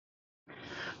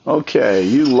Okay,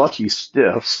 you lucky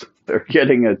stiffs. They're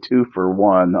getting a 2 for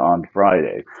 1 on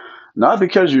Friday. Not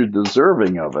because you're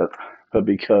deserving of it, but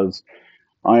because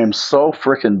I am so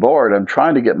freaking bored. I'm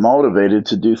trying to get motivated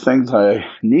to do things I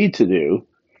need to do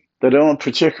that I don't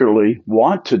particularly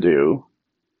want to do,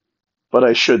 but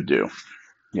I should do.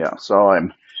 Yeah, so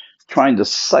I'm trying to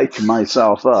psych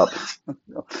myself up.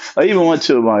 I even went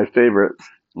to my favorite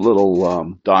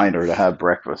little diner to have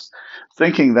breakfast,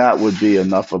 thinking that would be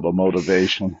enough of a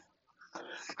motivation.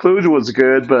 Food was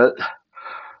good, but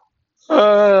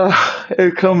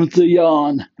here comes the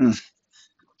yawn.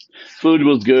 Food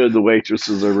was good. The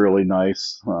waitresses are really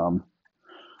nice.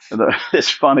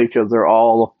 It's funny because they're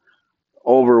all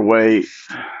overweight,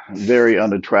 very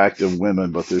unattractive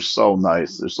women, but they're so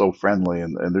nice. They're so friendly,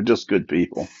 and they're just good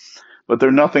people. But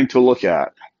they're nothing to look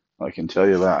at. I can tell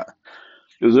you that.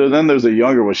 Because then there's a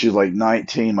younger one. She's like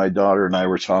 19. My daughter and I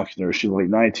were talking to her. She's like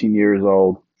 19 years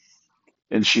old,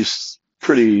 and she's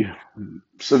pretty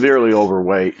severely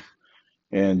overweight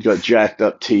and got jacked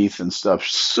up teeth and stuff.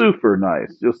 Super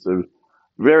nice. Just a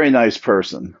very nice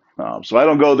person. So I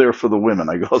don't go there for the women.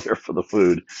 I go there for the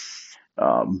food.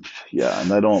 Um, yeah,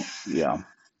 and I don't. Yeah,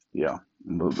 yeah.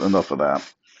 Enough of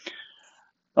that.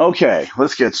 Okay,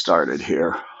 let's get started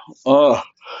here. Uh,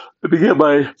 let me get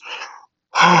my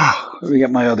let me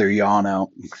get my other yawn out.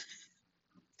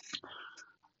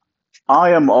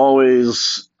 I am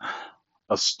always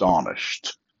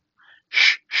astonished.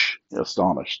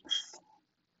 Astonished.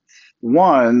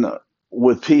 One,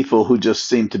 with people who just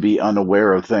seem to be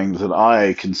unaware of things that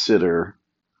I consider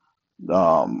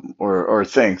or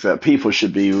think that people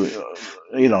should be,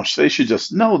 they should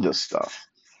just know this stuff.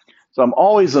 So I'm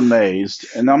always amazed,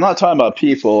 and I'm not talking about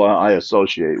people I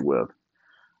associate with,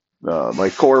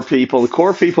 like core people. The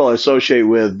core people I associate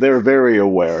with, they're very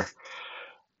aware.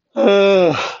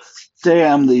 Uh,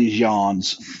 damn these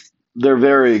yawns. They're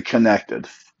very connected,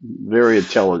 very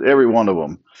intelligent. Every one of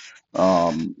them.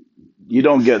 Um, you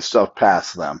don't get stuff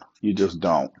past them. You just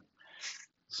don't.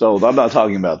 So I'm not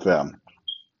talking about them.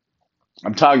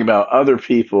 I'm talking about other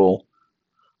people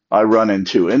I run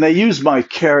into, and they use my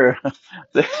character.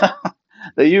 they,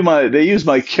 they use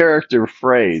my character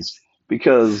phrase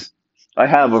because I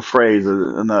have a phrase,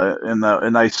 and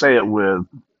I say it with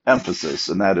emphasis,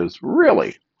 and that is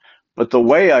really. But the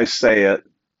way I say it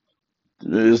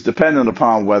is dependent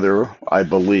upon whether I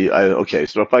believe. Okay,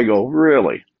 so if I go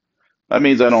really, that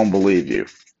means I don't believe you.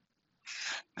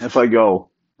 If I go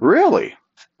really,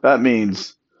 that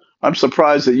means I'm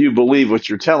surprised that you believe what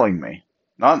you're telling me.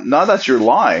 Not that you're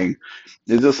lying.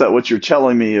 It's just that what you're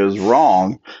telling me is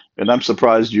wrong, and I'm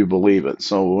surprised you believe it.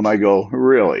 So when I go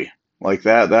really like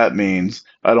that, that means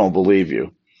I don't believe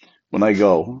you. When I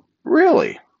go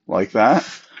really like that,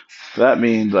 that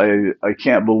means I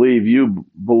can't believe you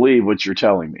believe what you're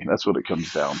telling me. That's what it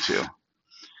comes down to.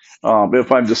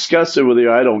 If I'm disgusted with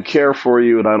you, I don't care for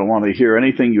you, and I don't want to hear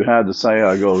anything you had to say,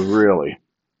 I go really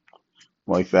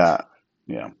like that.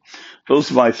 Yeah,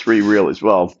 those are my three reallys.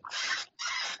 Well,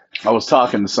 I was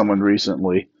talking to someone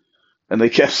recently, and they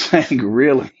kept saying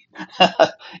really,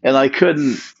 and I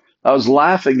couldn't. I was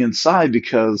laughing inside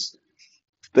because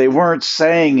they weren't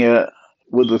saying it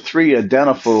with the three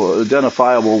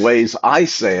identifiable ways I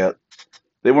say it.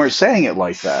 They weren't saying it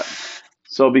like that.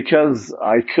 So because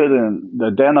I couldn't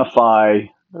identify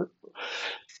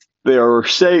their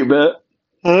statement,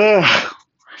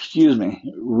 excuse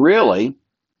me, really,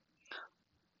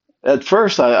 at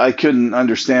first I couldn't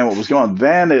understand what was going on.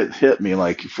 Then it hit me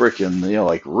like freaking,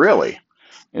 like really.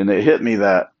 And it hit me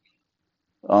that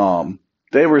um,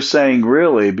 they were saying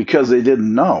really because they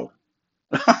didn't know.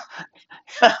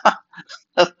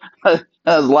 I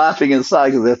was laughing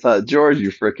inside because I thought, George,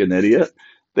 you freaking idiot.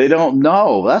 They don't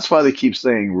know. That's why they keep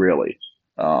saying really.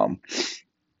 Um,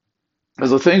 as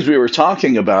the things we were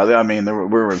talking about, I mean, we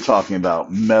were talking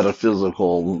about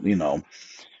metaphysical,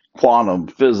 quantum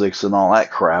physics and all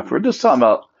that crap. We're just talking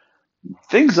about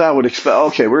things I would expect.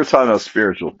 Okay, we're talking about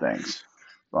spiritual things.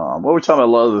 Well, we're talking about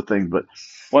a lot of other things, but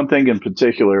one thing in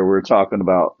particular, we're talking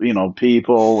about,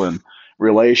 people and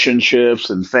relationships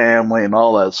and family and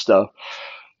all that stuff.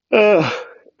 Uh,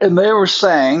 and they were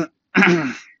saying,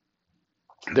 that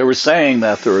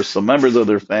there were some members of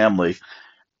their family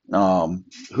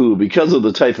who, because of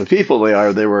the type of people they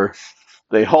are,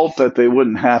 they hoped that they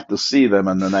wouldn't have to see them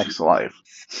in the next life.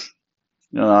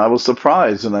 I was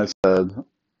surprised, and I said,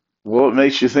 "Well, what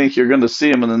makes you think you're going to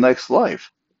see them in the next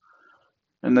life?"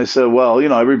 And they said, "Well,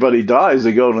 everybody dies,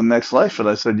 they go to the next life." And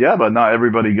I said, "Yeah, but not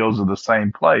everybody goes to the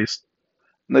same place."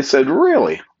 And they said,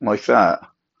 "Really?" Like that.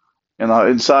 And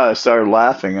inside I started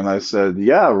laughing, and I said,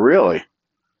 "Yeah, really?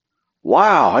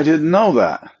 Wow, I didn't know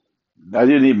that." I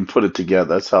didn't even put it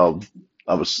together. That's how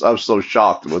I was so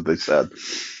shocked at what they said.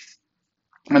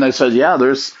 And I said, yeah,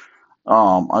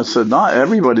 I said, not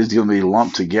everybody's going to be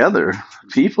lumped together.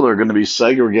 People are going to be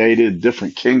segregated,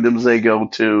 different kingdoms they go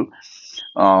to.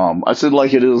 I said,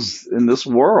 like it is in this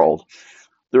world.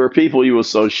 There are people you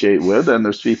associate with, and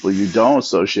there's people you don't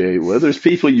associate with. There's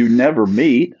people you never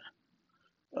meet.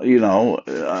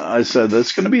 I said,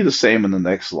 that's going to be the same in the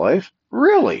next life.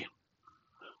 Really?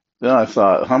 Then I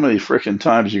thought, how many freaking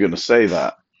times are you going to say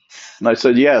that? And I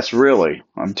said, yes, really.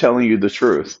 I'm telling you the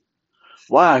truth.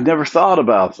 Wow, I never thought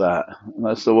about that. And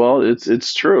I said, well,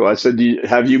 it's true. I said,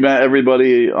 have you met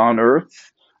everybody on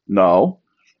Earth? No.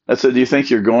 I said, do you think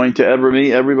you're going to ever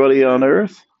meet everybody on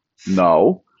Earth?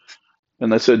 No.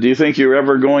 And I said, do you think you're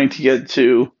ever going to get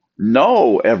to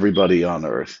know everybody on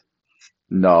Earth?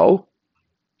 No.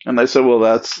 And I said, well,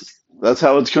 that's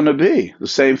how it's going to be. The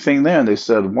same thing there. And they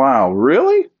said, wow,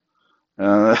 really?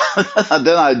 Uh,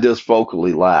 then I just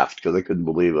vocally laughed because I couldn't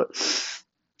believe it.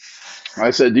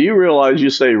 I said, do you realize you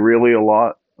say really a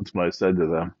lot? That's what I said to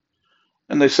them.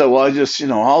 And they said, well, I just,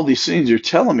 all these things you're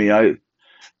telling me, and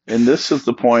this is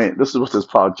the point, this is what this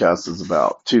podcast is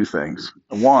about. Two things.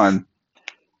 One,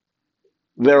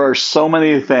 there are so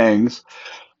many things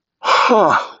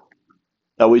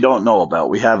that we don't know about,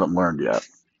 we haven't learned yet.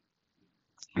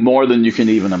 More than you can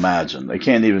even imagine. They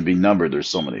can't even be numbered. There's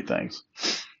so many things.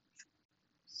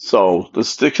 So let's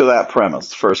stick to that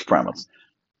premise, first premise.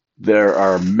 There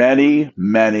are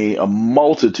a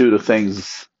multitude of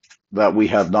things that we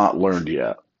have not learned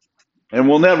yet. And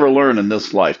we'll never learn in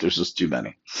this life. There's just too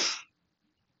many.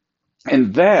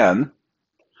 And then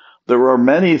there are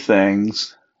many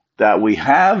things that we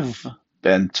have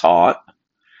been taught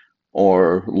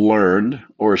or learned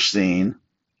or seen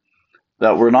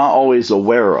that we're not always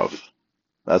aware of.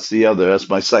 That's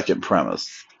my second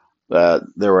premise. That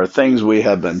there are things we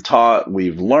have been taught,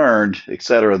 we've learned,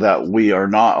 etc., that we are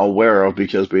not aware of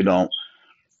because we don't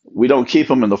keep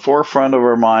them in the forefront of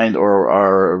our mind, or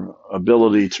our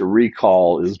ability to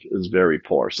recall is very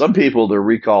poor. Some people, their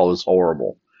recall is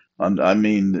horrible. I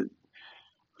mean,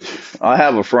 I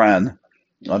have a friend,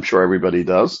 I'm sure everybody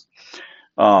does,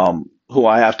 who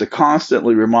I have to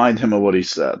constantly remind him of what he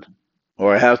said,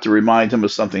 or I have to remind him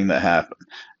of something that happened,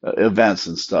 events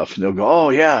and stuff, and he'll go, "Oh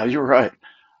yeah, you're right."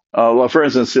 Well, for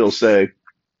instance, he'll say,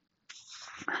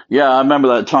 "Yeah, I remember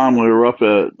that time we were up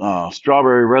at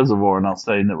Strawberry Reservoir," and I'll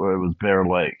say that it was Bear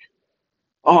Lake.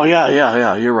 Oh yeah, yeah,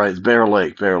 yeah. You're right. It's Bear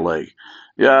Lake, Bear Lake.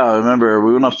 Yeah, I remember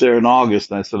we went up there in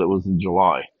August, and I said it was in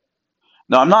July.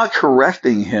 Now I'm not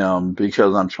correcting him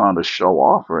because I'm trying to show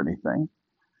off or anything.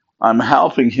 I'm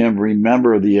helping him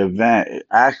remember the event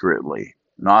accurately,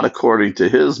 not according to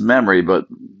his memory, but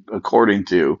according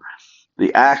to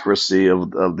the accuracy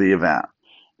of the event.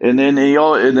 And then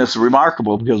and it's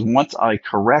remarkable because once I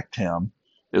correct him,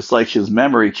 it's like his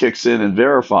memory kicks in and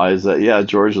verifies that, yeah,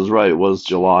 George is right. It was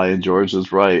July, and George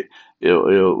is right. It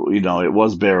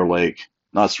was Bear Lake,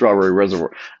 not Strawberry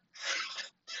Reservoir.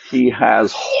 He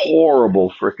has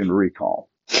horrible freaking recall.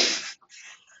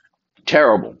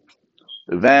 Terrible.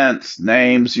 Events,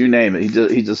 names, you name it.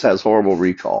 He just has horrible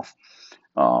recall.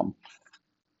 Um,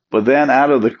 but then out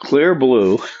of the clear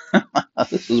blue,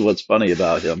 this is what's funny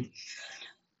about him.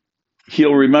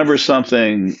 He'll remember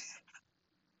something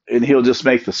and he'll just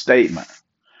make the statement.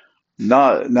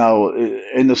 Not now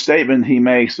in the statement he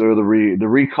makes, or the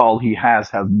recall he has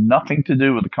nothing to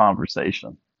do with the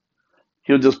conversation.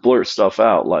 He'll just blurt stuff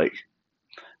out like,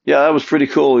 "Yeah, that was pretty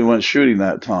cool. We went shooting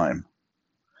that time."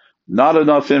 Not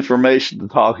enough information to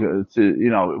talk to.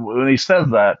 When he says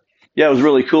that, "Yeah, it was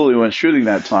really cool. We went shooting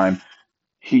that time."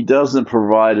 He doesn't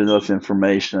provide enough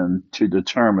information to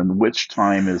determine which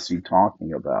time is he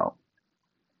talking about.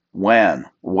 When,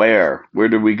 where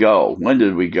did we go? When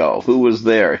did we go? Who was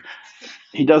there?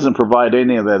 He doesn't provide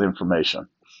any of that information.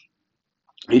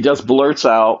 He just blurts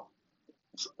out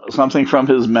something from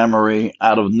his memory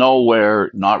out of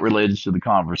nowhere, not related to the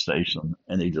conversation,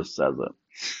 and he just says it.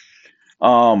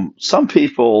 Some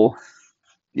people,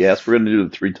 yes, we're going to do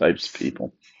the three types of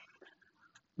people.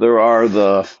 There are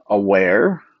the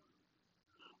aware,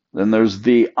 then there's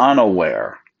the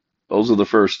unaware. Those are the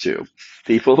first two.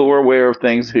 People who are aware of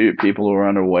things, people who are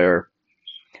unaware,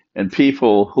 and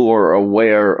people who are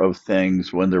aware of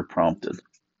things when they're prompted.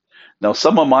 Now,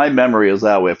 some of my memory is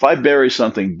that way. If I bury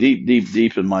something deep, deep,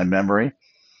 deep in my memory,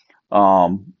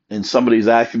 and somebody's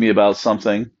asking me about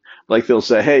something, like they'll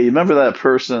say, "Hey, you remember that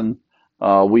person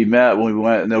we met when we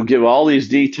went?" And they'll give all these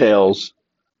details.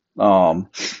 Um,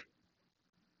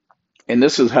 and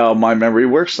this is how my memory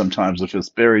works sometimes if it's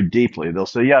buried deeply. They'll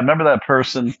say, "Yeah, I remember that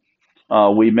person.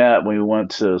 We met when we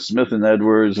went to Smith and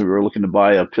Edwards. We were looking to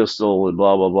buy a pistol and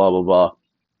blah blah blah blah blah.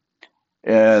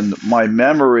 And my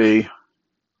memory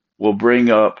will bring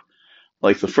up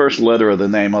like the first letter of the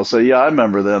name. I'll say, yeah, I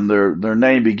remember them. Their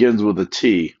name begins with a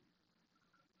T,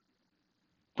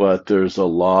 but there's a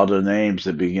lot of names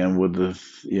that begin with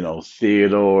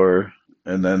Theodore,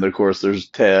 and then of course there's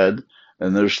Ted,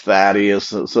 and there's Thaddeus.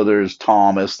 So there's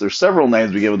Thomas. There's several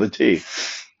names begin with a T.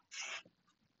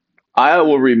 I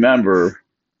will remember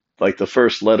like the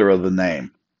first letter of the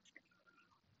name,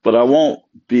 but I won't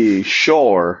be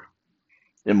sure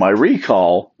in my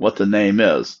recall what the name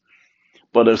is.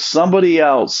 But if somebody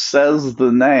else says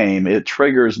the name, it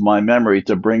triggers my memory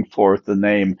to bring forth the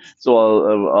name.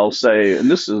 So I'll say, and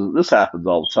this happens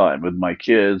all the time with my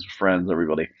kids, friends,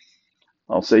 everybody.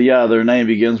 I'll say, yeah, their name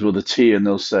begins with a T, and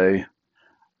they'll say,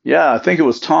 yeah, I think it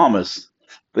was Thomas.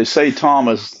 They say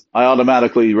Thomas, I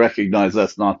automatically recognize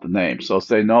that's not the name. So I'll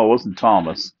say, no, it wasn't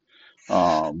Thomas.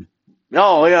 Oh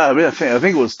yeah, I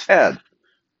think it was Ted.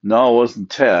 No, it wasn't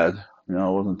Ted.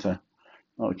 No, it wasn't Ted.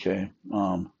 Okay.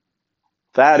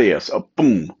 Thaddeus. Oh,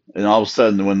 boom. And all of a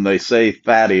sudden, when they say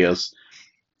Thaddeus,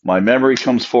 my memory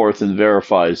comes forth and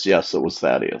verifies, yes, it was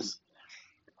Thaddeus.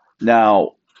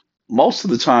 Now, most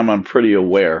of the time, I'm pretty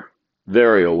aware,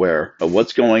 very aware of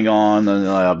what's going on, and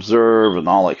I observe and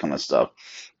all that kind of stuff.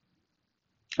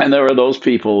 And there are those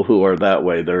people who are that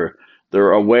way. They're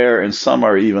aware, and some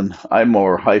are even. I'm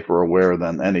more hyper aware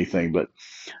than anything,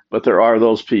 but there are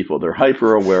those people. They're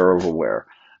hyper aware of aware.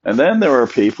 And then there are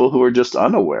people who are just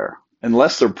unaware.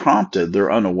 Unless they're prompted,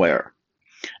 they're unaware.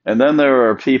 And then there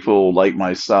are people like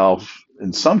myself,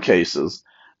 in some cases,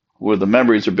 where the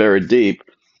memories are buried deep,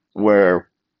 where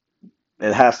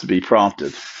it has to be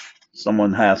prompted.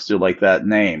 Someone has to, like that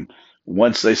name.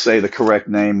 Once they say the correct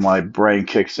name, my brain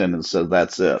kicks in and says,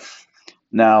 that's it.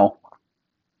 Now,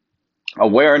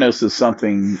 awareness is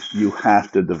something you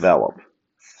have to develop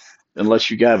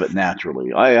unless you have it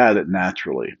naturally. I had it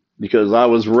naturally because I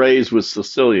was raised with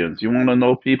Sicilians. You want to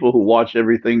know people who watch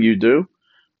everything you do?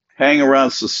 Hang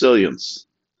around Sicilians.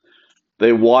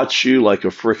 They watch you like a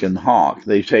freaking hawk.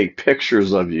 They take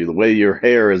pictures of you, the way your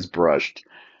hair is brushed.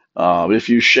 If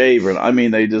you shave, I mean,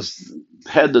 they just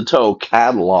head to toe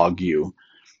catalog you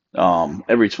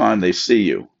every time they see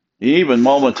you. Even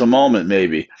moment to moment,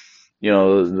 maybe. They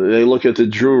look at the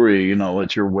jewelry,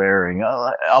 that you're wearing.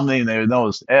 I mean, they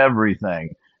notice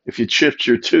everything. If you chipped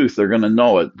your tooth, they're going to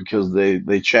know it because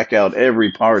they check out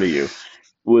every part of you.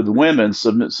 With women,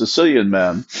 Sicilian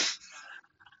men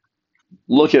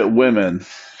look at women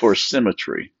for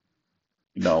symmetry,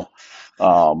 you know.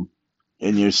 Um,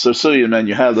 and you Sicilian men,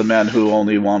 you have the men who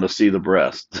only want to see the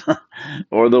breast,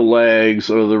 or the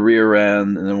legs, or the rear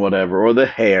end, and whatever, or the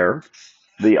hair,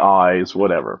 the eyes,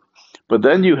 whatever. But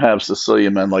then you have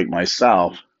Sicilian men like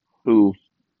myself, who,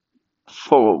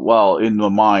 well, in the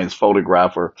mind's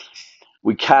photographer,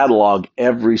 we catalog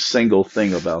every single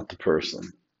thing about the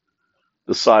person.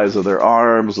 The size of their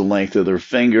arms, the length of their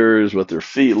fingers, what their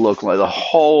feet look like, the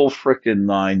whole frickin'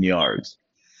 9 yards.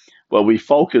 But we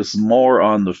focus more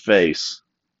on the face,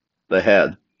 the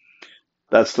head.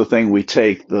 That's the thing we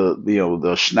take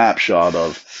the snapshot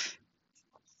of,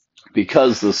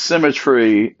 because the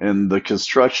symmetry and the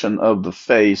construction of the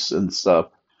face and stuff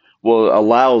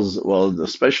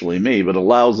especially me, but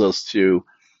allows us to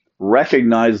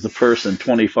recognize the person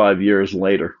 25 years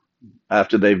later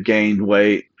after they've gained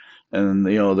weight, and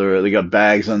they got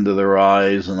bags under their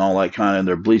eyes and all that kind of, and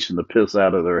they're bleaching the piss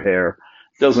out of their hair.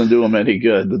 Doesn't do them any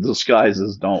good. The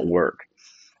disguises don't work.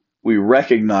 We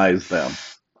recognize them.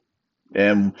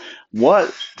 And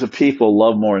what do people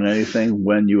love more than anything?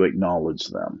 When you acknowledge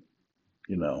them.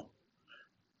 You know,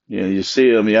 you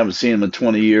see them, you haven't seen them in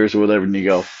 20 years or whatever, and you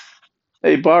go,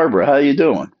 "Hey, Barbara, how you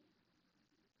doing?"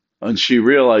 And she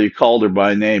realized you called her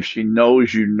by name. She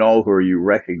knows you know her. You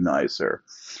recognize her.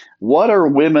 What are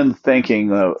women thinking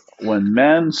when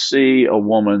men see a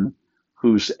woman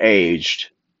who's aged?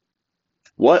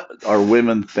 What are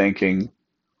women thinking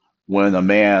when a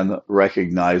man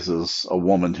recognizes a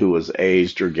woman who has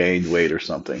aged or gained weight or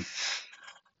something?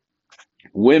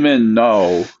 Women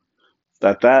know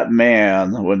that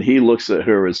man, when he looks at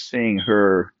her, is seeing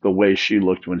her the way she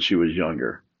looked when she was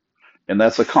younger. And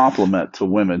that's a compliment to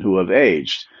women who have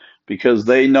aged, because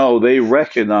they know they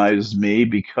recognize me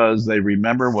because they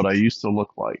remember what I used to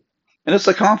look like. And it's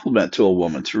a compliment to a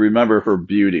woman to remember her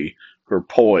beauty, her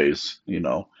poise,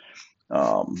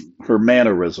 her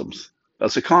mannerisms.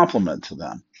 That's a compliment to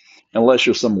them. Unless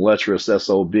you're some lecherous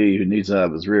SOB who needs to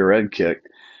have his rear end kicked.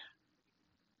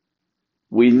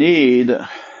 We need,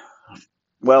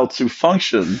 well, to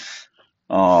function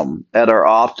at our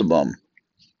optimum,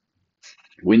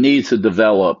 We need to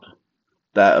develop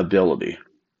that ability,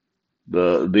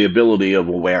 the ability of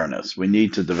awareness. We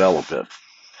need to develop it.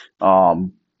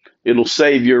 Um, it'll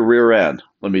save your rear end.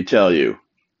 Let me tell you.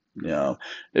 You know,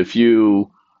 if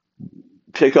you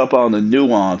pick up on the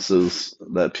nuances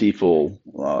that people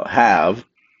have,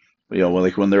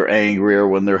 like when they're angry or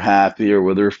when they're happy or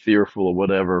when they're fearful or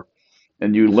whatever,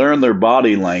 and you learn their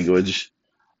body language,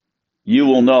 you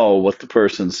will know what the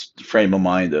person's frame of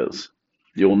mind is.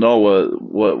 You'll know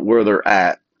what where they're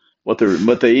at, what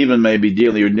they even may be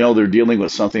dealing. You know they're dealing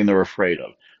with something they're afraid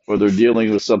of, or they're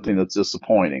dealing with something that's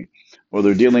disappointing, or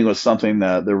they're dealing with something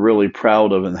that they're really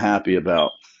proud of and happy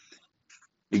about.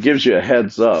 It gives you a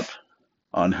heads up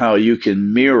on how you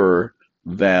can mirror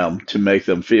them to make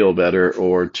them feel better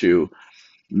or to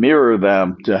mirror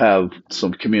them to have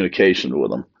some communication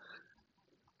with them.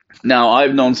 Now,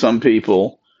 I've known some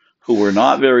people who were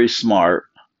not very smart,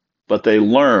 but they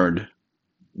learned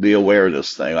the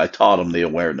awareness thing. I taught them the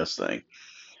awareness thing.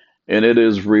 And it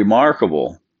is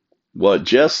remarkable what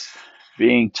just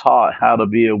being taught how to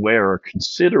be aware or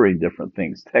considering different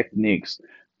things, techniques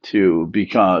to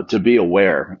be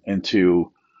aware and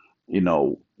to,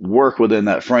 work within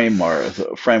that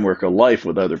framework of life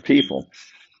with other people.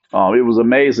 It was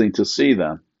amazing to see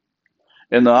them.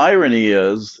 And the irony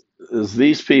is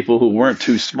these people who weren't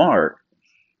too smart,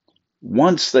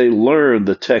 once they learned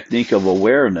the technique of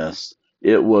awareness,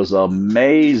 it was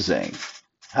amazing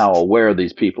how aware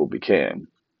these people became.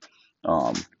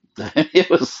 Um, it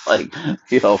was like,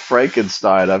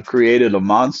 Frankenstein. I've created a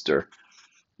monster.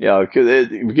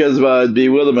 Because I'd be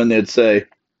with them and they'd say,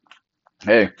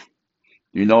 "Hey,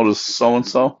 you notice so and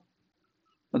so?"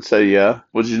 I'd say, "Yeah."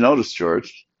 "What did you notice,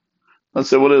 George?" I'd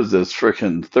say, "What is this,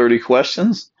 frickin' 30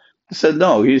 questions?" He said,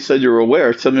 "No." He said, "You're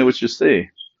aware. Tell me what you see."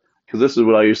 Because this is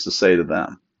what I used to say to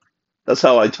them. That's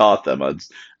how I taught them.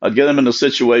 I'd get them in a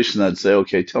situation. I'd say,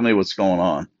 "Okay, tell me what's going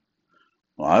on."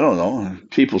 "Well, I don't know."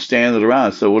 People standing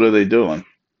around. So what are they doing?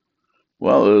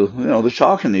 "Well, they're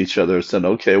talking to each other." I said,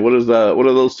 "Okay, what is that? What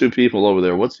are those two people over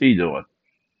there? What's he doing?"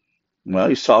 "Well,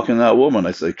 he's talking to that woman."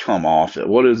 I said, "Come off it.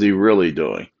 What is he really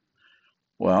doing?"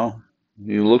 "Well,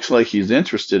 he looks like he's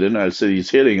interested in her." I said,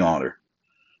 "He's hitting on her.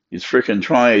 He's freaking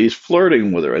trying. He's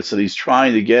flirting with her." I said, "He's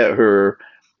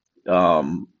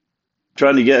um,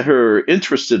 trying to get her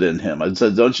interested in him." I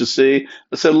said, "Don't you see?"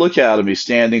 I said, "Look at him. He's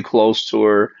standing close to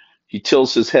her. He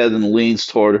tilts his head and leans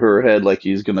toward her head like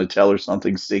he's going to tell her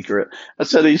something secret." I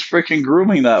said, "He's freaking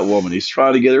grooming that woman. He's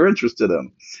trying to get her interested in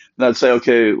him." And I'd say,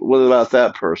 "Okay, what about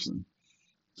that person?"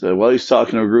 I said, "Well, he's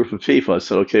talking to a group of people." I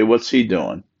said, "Okay, what's he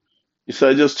doing?" He said,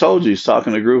 "I just told you he's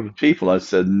talking to a group of people." I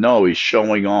said, "No, he's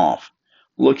showing off.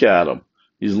 Look at him.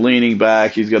 He's leaning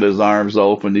back. He's got his arms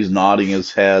open. He's nodding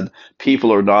his head.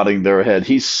 People are nodding their head.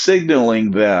 He's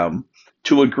signaling them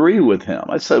to agree with him."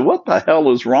 I said, "What the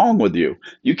hell is wrong with you?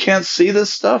 You can't see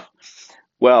this stuff?"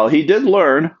 Well, he did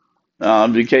learn,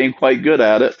 became quite good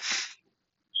at it.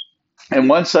 And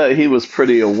once he was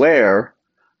pretty aware,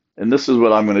 and this is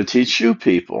what I'm going to teach you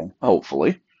people,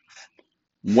 hopefully.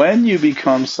 When you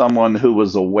become someone who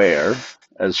was aware,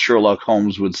 as Sherlock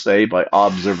Holmes would say, by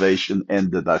observation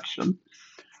and deduction,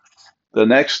 the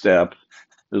next step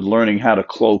is learning how to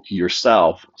cloak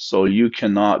yourself so you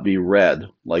cannot be read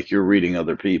like you're reading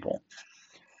other people.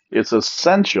 It's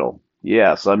essential.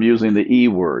 Yes, I'm using the E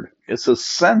word. It's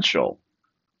essential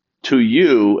to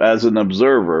you as an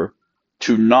observer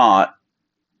to not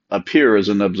appear as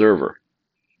an observer.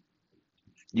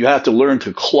 You have to learn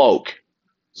to cloak.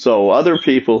 So other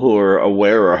people who are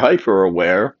aware or hyper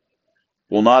aware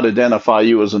will not identify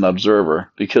you as an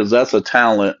observer because that's a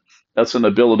talent, that's an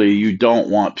ability you don't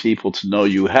want people to know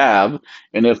you have.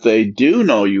 And if they do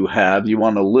know you have, you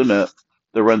want to limit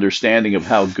their understanding of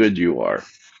how good you are,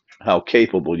 how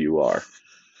capable you are.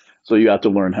 So you have to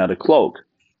learn how to cloak.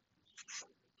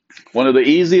 One of the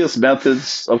easiest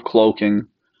methods of cloaking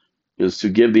is to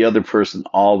give the other person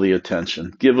all the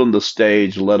attention. Give them the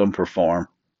stage, let them perform.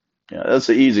 Yeah, that's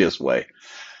the easiest way.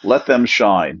 Let them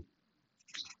shine.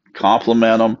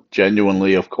 Compliment them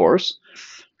genuinely, of course.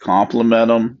 Compliment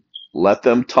them, let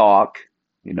them talk,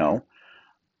 you know,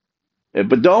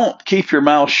 but don't keep your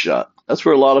mouth shut. That's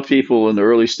where a lot of people in the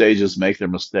early stages make their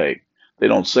mistake. They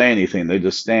don't say anything, they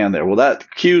just stand there. Well, that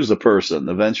cues the person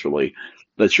eventually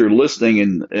that you're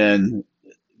listening and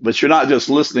but you're not just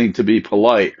listening to be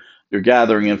polite, you're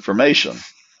gathering information.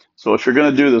 So if you're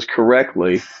going to do this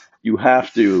correctly, you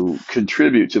have to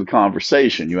contribute to the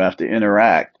conversation, you have to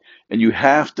interact, and you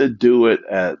have to do it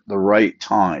at the right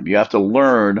time. You have to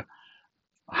learn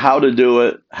how to do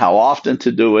it, how often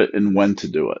to do it, and when to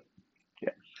do it. Yeah.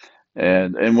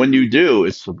 And when you do,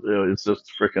 it's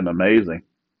just freaking amazing.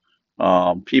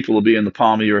 People will be in the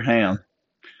palm of your hand.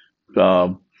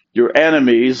 Um, your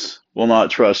enemies will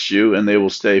not trust you, and they will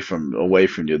stay from away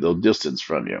from you. They'll distance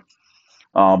from you.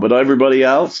 But everybody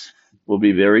else will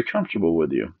be very comfortable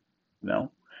with you. You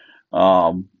know,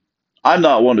 um, I'm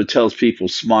not one who tells people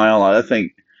smile. I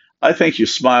think you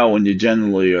smile when you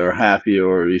genuinely are happy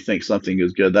or you think something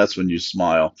is good. That's when you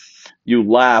smile. You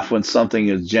laugh when something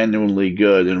is genuinely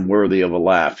good and worthy of a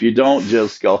laugh. You don't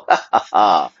just go ha ha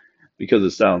ha because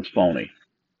it sounds phony.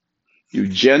 You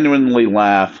genuinely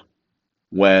laugh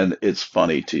when it's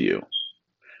funny to you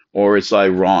or it's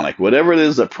ironic. Whatever it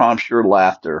is that prompts your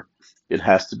laughter, it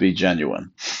has to be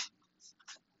genuine.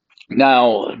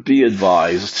 Now, be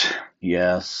advised.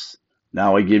 Yes.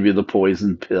 Now I give you the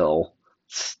poison pill.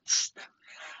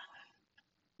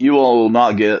 You will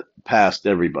not get past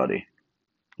everybody.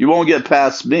 You won't get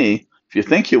past me. If you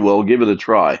think you will, give it a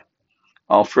try.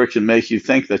 I'll frickin' make you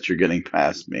think that you're getting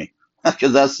past me.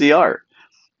 Because that's the art.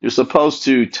 You're supposed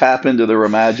to tap into their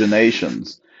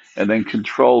imaginations and then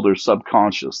control their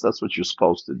subconscious. That's what you're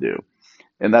supposed to do.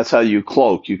 And that's how you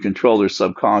cloak. You control their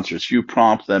subconscious. You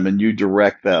prompt them and you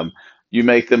direct them. You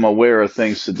make them aware of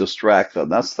things to distract them.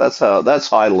 That's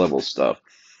high level stuff.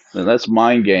 And that's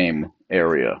mind game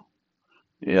area.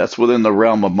 Yeah, that's within the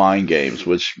realm of mind games,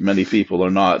 which many people are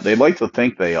not. They like to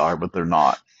think they are, but they're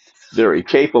not. They're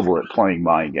capable at playing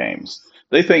mind games.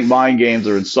 They think mind games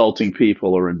are insulting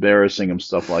people or embarrassing them,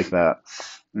 stuff like that.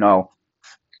 No,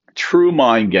 true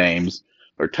mind games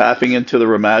are tapping into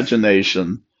their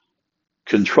imagination,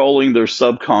 controlling their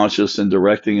subconscious, and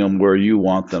directing them where you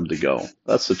want them to go.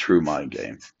 That's a true mind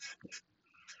game.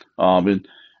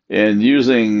 And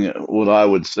using what I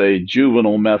would say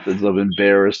juvenile methods of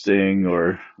embarrassing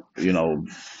or you know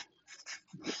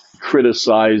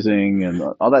criticizing and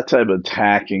all that type of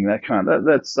attacking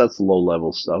that's low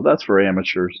level stuff. That's for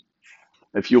amateurs.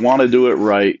 If you want to do it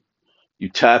right, you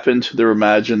tap into their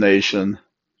imagination,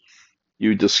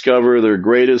 you discover their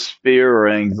greatest fear or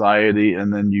anxiety,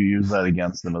 and then you use that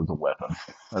against them as a weapon.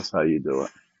 That's how you do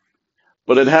it.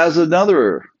 But it has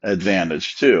another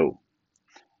advantage too.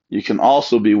 You can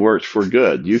also be worked for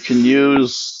good. You can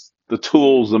use the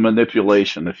tools of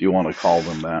manipulation, if you want to call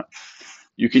them that.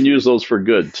 You can use those for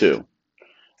good too.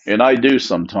 And I do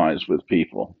sometimes with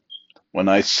people. When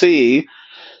I see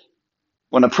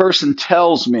when a person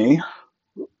tells me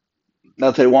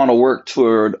that they want to work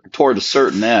toward a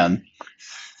certain end,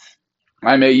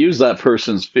 I may use that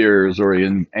person's fears or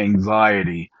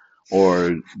anxiety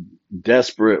or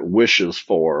desperate wishes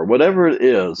for whatever it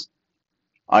is.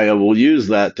 I will use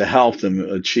that to help them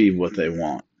achieve what they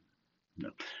want.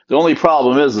 The only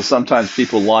problem is that sometimes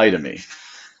people lie to me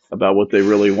about what they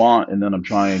really want, and then I'm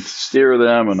trying to steer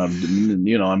them, and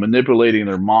I'm manipulating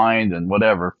their mind and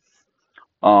whatever,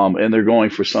 and they're going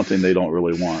for something they don't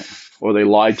really want, or they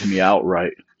lied to me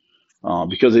outright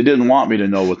because they didn't want me to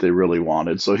know what they really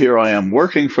wanted. So here I am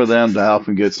working for them to help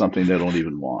them get something they don't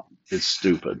even want. It's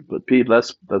stupid, but people,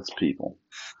 that's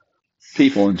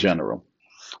people in general.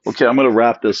 Okay, I'm going to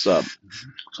wrap this up.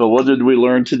 So what did we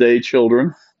learn today,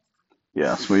 children?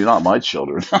 Yes, well, you're not my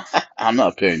children. I'm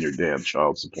not paying your damn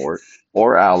child support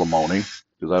or alimony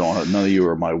because I don't have none of you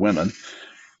are my women.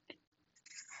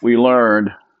 We learned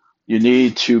you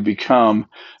need to become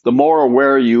the more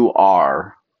aware you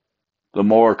are, the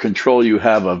more control you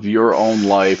have of your own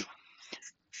life,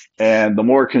 and the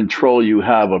more control you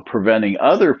have of preventing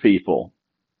other people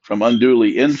from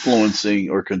unduly influencing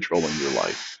or controlling your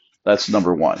life. That's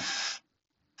number one.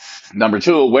 Number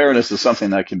two, awareness is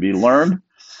something that can be learned.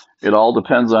 It all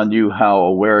depends on you how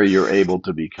aware you're able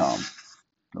to become.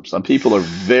 Some people are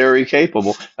very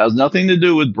capable. It has nothing to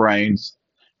do with brains.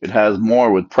 It has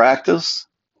more with practice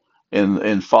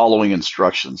and following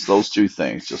instructions. Those two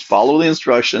things. Just follow the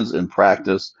instructions and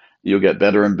practice. You'll get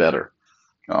better and better.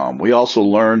 We also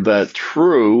learned that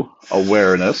true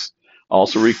awareness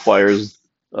also requires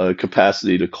a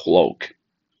capacity to cloak.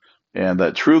 And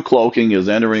that true cloaking is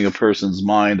entering a person's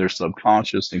mind, their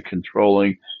subconscious, and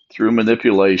controlling through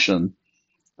manipulation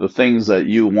the things that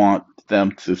you want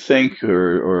them to think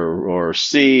or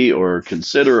see or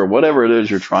consider or whatever it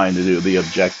is you're trying to do, the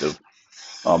objective.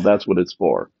 That's what it's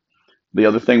for. The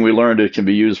other thing we learned, it can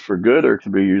be used for good or it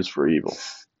can be used for evil.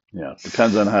 Yeah,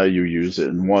 depends on how you use it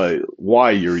and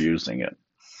why you're using it.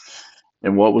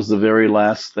 And what was the very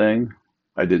last thing?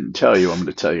 I didn't tell you. I'm going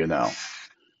to tell you now.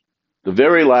 The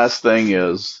very last thing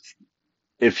is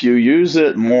if you use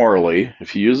it morally,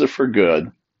 if you use it for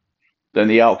good, then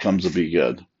the outcomes will be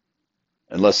good.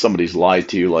 Unless somebody's lied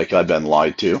to you like I've been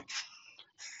lied to.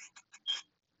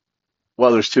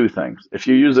 Well, there's two things. If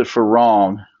you use it for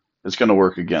wrong, it's going to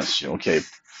work against you. Okay.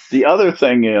 The other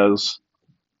thing is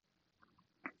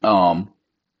Um,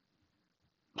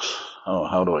 oh,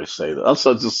 how do I say that? I'll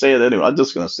just say it anyway. I'm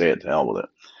just going to say it to hell with it.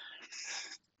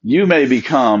 You may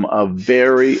become a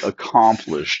very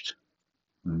accomplished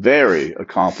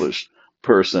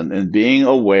person in being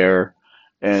aware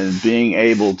and being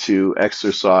able to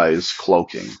exercise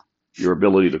cloaking, your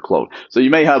ability to cloak. So you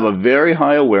may have a very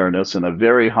high awareness and a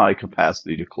very high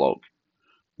capacity to cloak.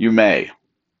 You may.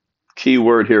 Key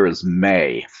word here is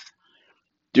may.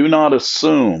 Do not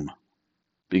assume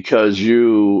because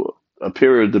you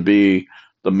appear to be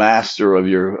the master of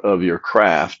your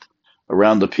craft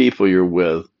around the people you're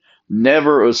with.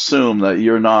 Never assume that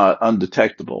you're not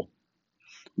undetectable.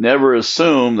 Never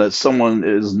assume that someone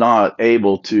is not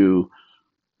able to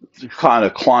kind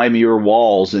of climb your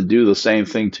walls and do the same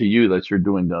thing to you that you're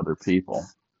doing to other people.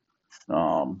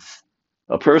 Um,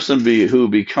 a person who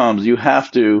becomes, you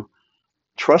have to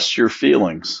trust your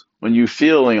feelings. When you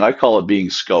feeling, I call it being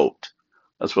scoped.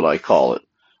 That's what I call it.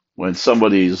 When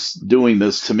somebody's doing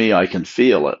this to me, I can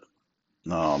feel it.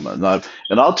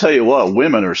 And I'll tell you what,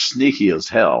 women are sneaky as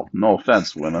hell. No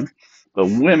offense, women, but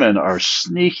women are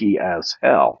sneaky as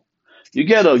hell. You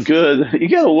get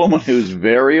a woman who's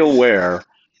very aware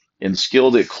and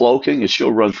skilled at cloaking, and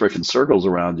she'll run frickin' circles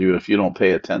around you if you don't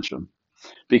pay attention.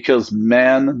 Because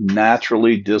men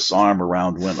naturally disarm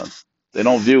around women. They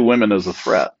don't view women as a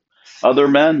threat. Other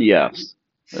men, yes,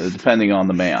 depending on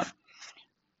the man.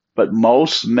 But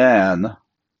most men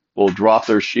will drop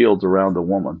their shields around a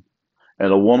woman.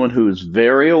 And a woman who's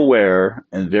very aware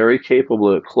and very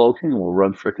capable at cloaking will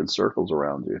run frickin' circles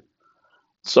around you.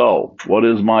 So, what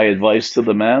is my advice to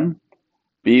the men?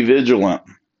 Be vigilant.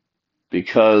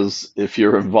 Because if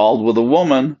you're involved with a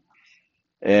woman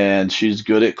and she's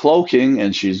good at cloaking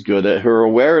and she's good at her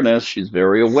awareness, she's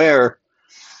very aware.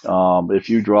 If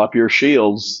you drop your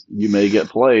shields, you may get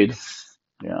played.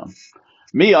 Yeah.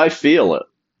 Me, I feel it.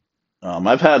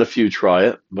 I've had a few try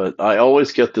it, but I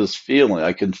always get this feeling.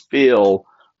 I can feel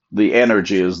the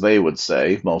energy, as they would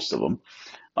say, most of them.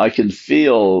 I can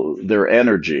feel their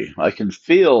energy. I can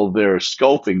feel they're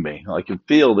scoping me. I can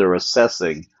feel they're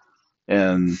assessing.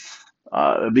 And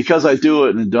because I do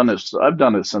it and done it, I've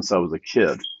done it since I was a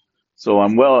kid. So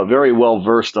I'm very well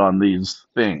versed on these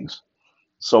things.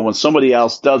 So when somebody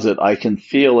else does it, I can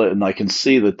feel it and I can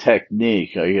see the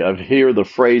technique. I hear the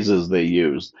phrases they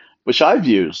use, which I've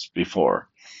used before.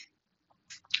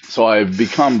 So I've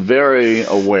become very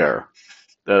aware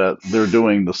that they're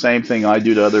doing the same thing I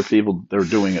do to other people. They're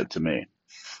doing it to me.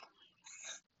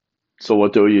 So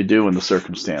what do you do in a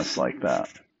circumstance like that?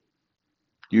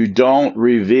 You don't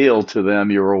reveal to them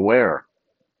you're aware.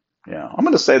 Yeah, I'm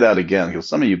going to say that again because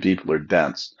some of you people are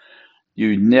dense.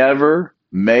 You never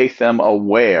make them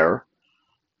aware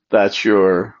that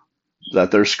they're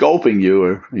scoping you,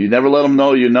 or you never let them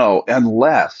know you know,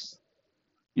 unless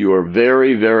you are a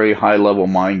very, very high level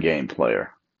mind game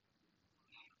player.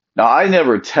 Now, I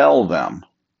never tell them,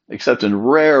 except in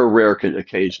rare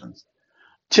occasions.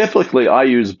 Typically, I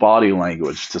use body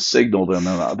language to signal them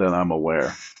that I'm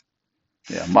aware.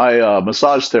 Yeah, my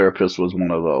massage therapist was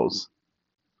one of those.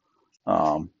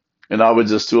 Um, and I would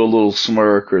just do a little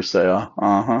smirk or say,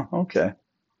 huh, okay.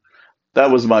 That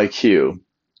was my cue.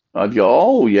 I'd go,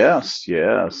 oh, yes,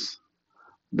 yes.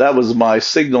 That was my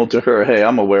signal to her, hey,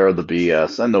 I'm aware of the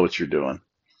BS. I know what you're doing.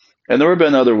 And there have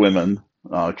been other women,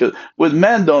 'cause with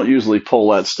men don't usually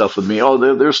pull that stuff with me.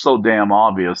 Oh, they're so damn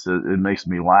obvious it makes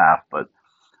me laugh. But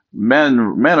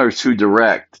men are too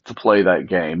direct to play that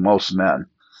game. Most men.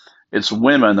 It's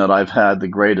women that I've had the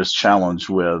greatest challenge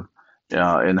with,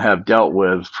 and have dealt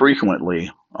with frequently,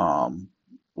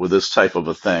 with this type of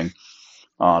a thing,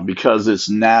 because it's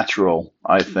natural,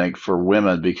 I think, for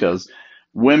women because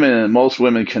most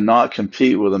women cannot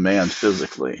compete with a man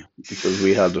physically because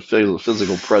we have the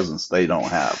physical presence they don't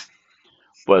have.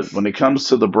 But when it comes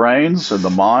to the brains and the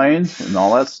mind and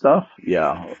all that stuff,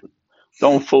 yeah,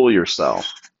 don't fool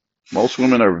yourself. Most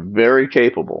women are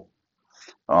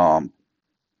um,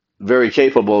 very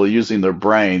capable of using their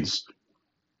brains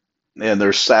and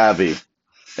their savvy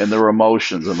and their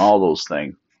emotions and all those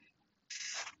things.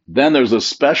 Then there's a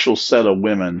special set of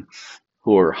women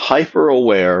who are hyper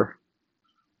aware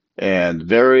and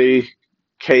very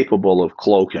capable of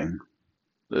cloaking.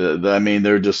 I mean,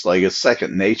 they're just like it's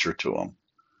second nature to them.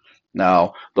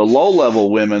 Now, the low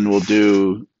level women will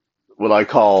do what I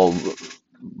call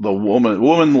the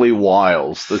womanly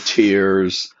wiles, the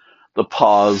tears, the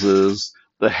pauses,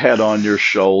 the head on your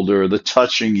shoulder, the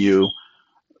touching you.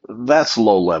 That's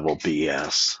low level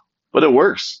BS, but it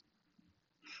works.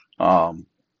 Um,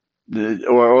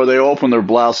 or they open their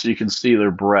blouse so you can see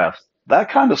their breath. That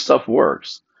kind of stuff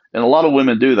works, and a lot of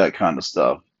women do that kind of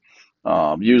stuff.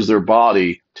 use their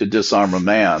body to disarm a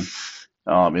man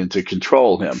and to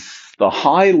control him. The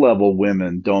high level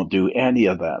women don't do any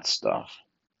of that stuff.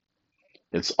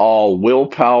 It's all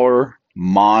willpower,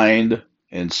 mind,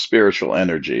 and spiritual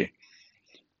energy.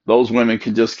 Those women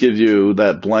can just give you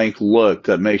that blank look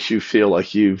that makes you feel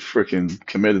like you've freaking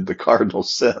committed the cardinal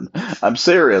sin. I'm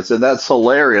serious, and that's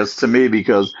hilarious to me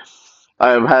because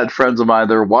I have had friends of mine,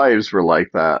 their wives were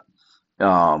like that.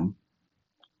 Um,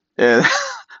 and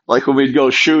like when we'd go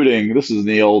shooting, this is in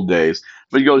the old days,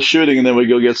 we'd go shooting and then we'd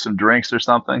go get some drinks or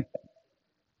something.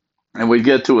 And we'd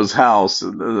get to his house.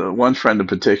 One friend in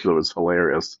particular was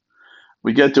hilarious.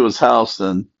 We get to his house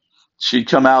and she'd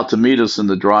come out to meet us in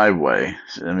the driveway.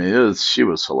 I mean, she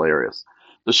was hilarious.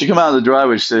 So she come out of the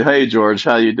driveway. She said, "Hey, George,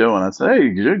 how you doing?" I said, "Hey,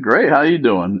 you're great. How you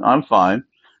doing?" "I'm fine."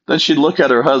 Then she'd look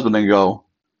at her husband and go,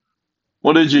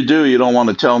 "What did you do you don't want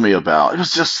to tell me about?" It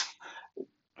was just,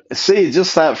 see,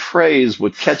 just that phrase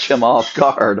would catch him off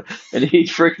guard, and he'd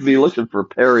freaking be looking for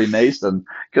Perry Mason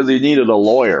because he needed a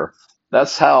lawyer.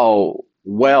 That's how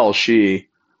well she.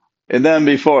 And then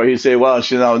before he'd say, "Well,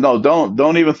 she, no,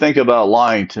 don't even think about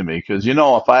lying to me because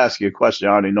if I ask you a question,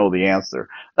 I already know the answer."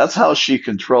 That's how she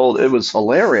controlled. It was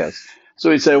hilarious. So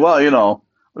he'd say, "Well,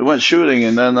 we went shooting,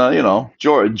 and then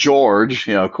George,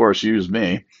 of course, used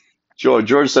me.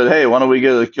 George said, 'Hey, why don't we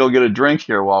go get a drink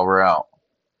here while we're out?'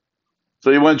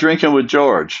 So he went drinking with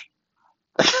George.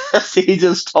 He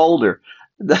just told her.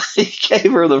 He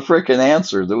gave her the frickin'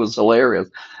 answers. It was hilarious.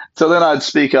 So then I'd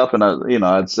speak up and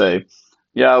I'd say,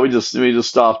 "Yeah, we just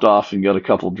stopped off and got a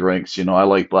couple drinks. I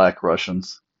like Black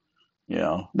Russians."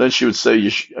 Then she would say,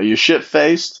 "Are you shit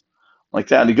faced?" Like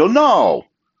that. And he'd go, "No.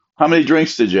 How many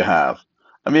drinks did you have?"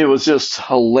 I mean, it was just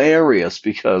hilarious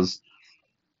because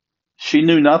she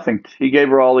knew nothing. He gave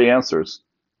her all the answers.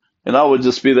 And I would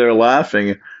just be there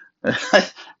laughing.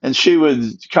 And she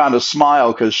would kind of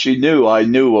smile because she knew I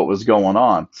knew what was going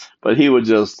on. But he would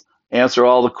just answer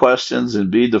all the questions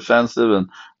and be defensive. And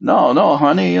no, no,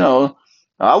 honey, I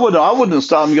wouldn't have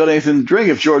stopped and got anything to drink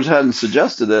if George hadn't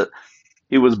suggested it.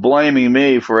 He was blaming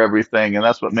me for everything, and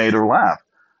that's what made her laugh.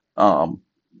 Um,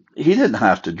 he didn't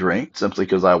have to drink simply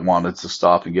because I wanted to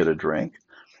stop and get a drink.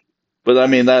 But I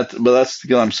mean that's what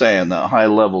I'm saying, the high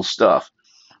level stuff.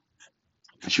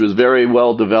 She was very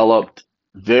well developed,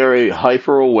 very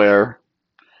hyper aware,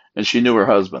 and she knew her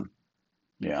husband.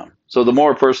 Yeah. So the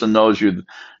more a person knows you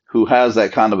who has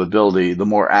that kind of ability, the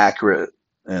more accurate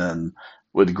and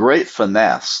with great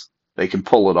finesse, they can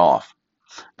pull it off.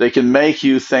 They can make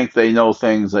you think they know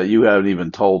things that you haven't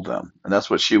even told them. And that's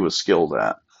what she was skilled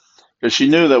at. Because she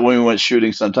knew that when we went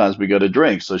shooting, sometimes we got a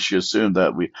drink. So she assumed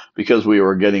that because we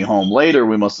were getting home later,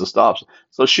 we must have stopped.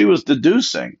 So she was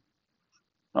deducing.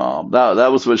 That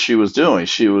was what she was doing.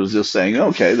 She was just saying,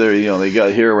 okay, they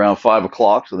got here around 5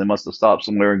 o'clock, so they must have stopped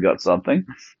somewhere and got something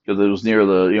because it was near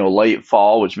the late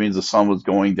fall, which means the sun was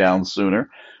going down sooner.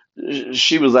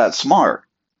 She was that smart,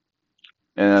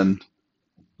 and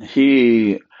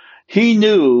he he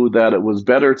knew that it was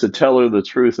better to tell her the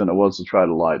truth than it was to try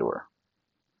to lie to her.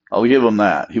 I'll give him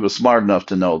that. He was smart enough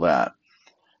to know that,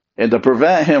 and to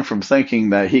prevent him from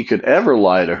thinking that he could ever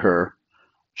lie to her,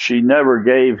 she never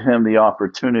gave him the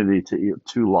opportunity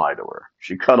to lie to her.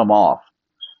 She cut him off,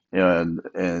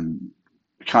 and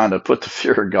kind of put the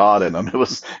fear of God in him. It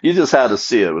was, you just had to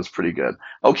see it. It was pretty good.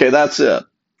 Okay, that's it.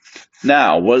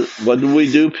 Now, what do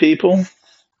we do, people?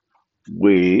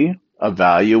 We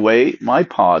evaluate my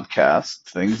podcast,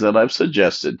 things that I've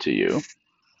suggested to you,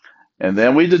 and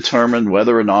then we determine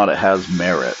whether or not it has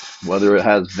merit, whether it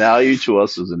has value to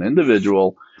us as an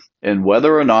individual, and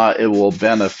whether or not it will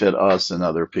benefit us and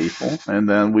other people. And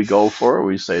then we go for it.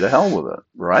 We say to hell with it.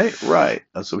 Right? Right.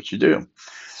 That's what you do.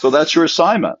 So that's your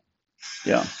assignment.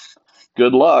 Yeah.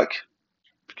 Good luck,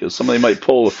 because somebody might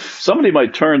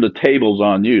turn the tables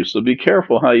on you. So be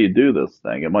careful how you do this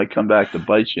thing. It might come back to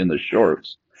bite you in the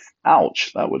shorts.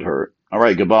 Ouch. That would hurt. All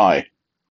right. Goodbye.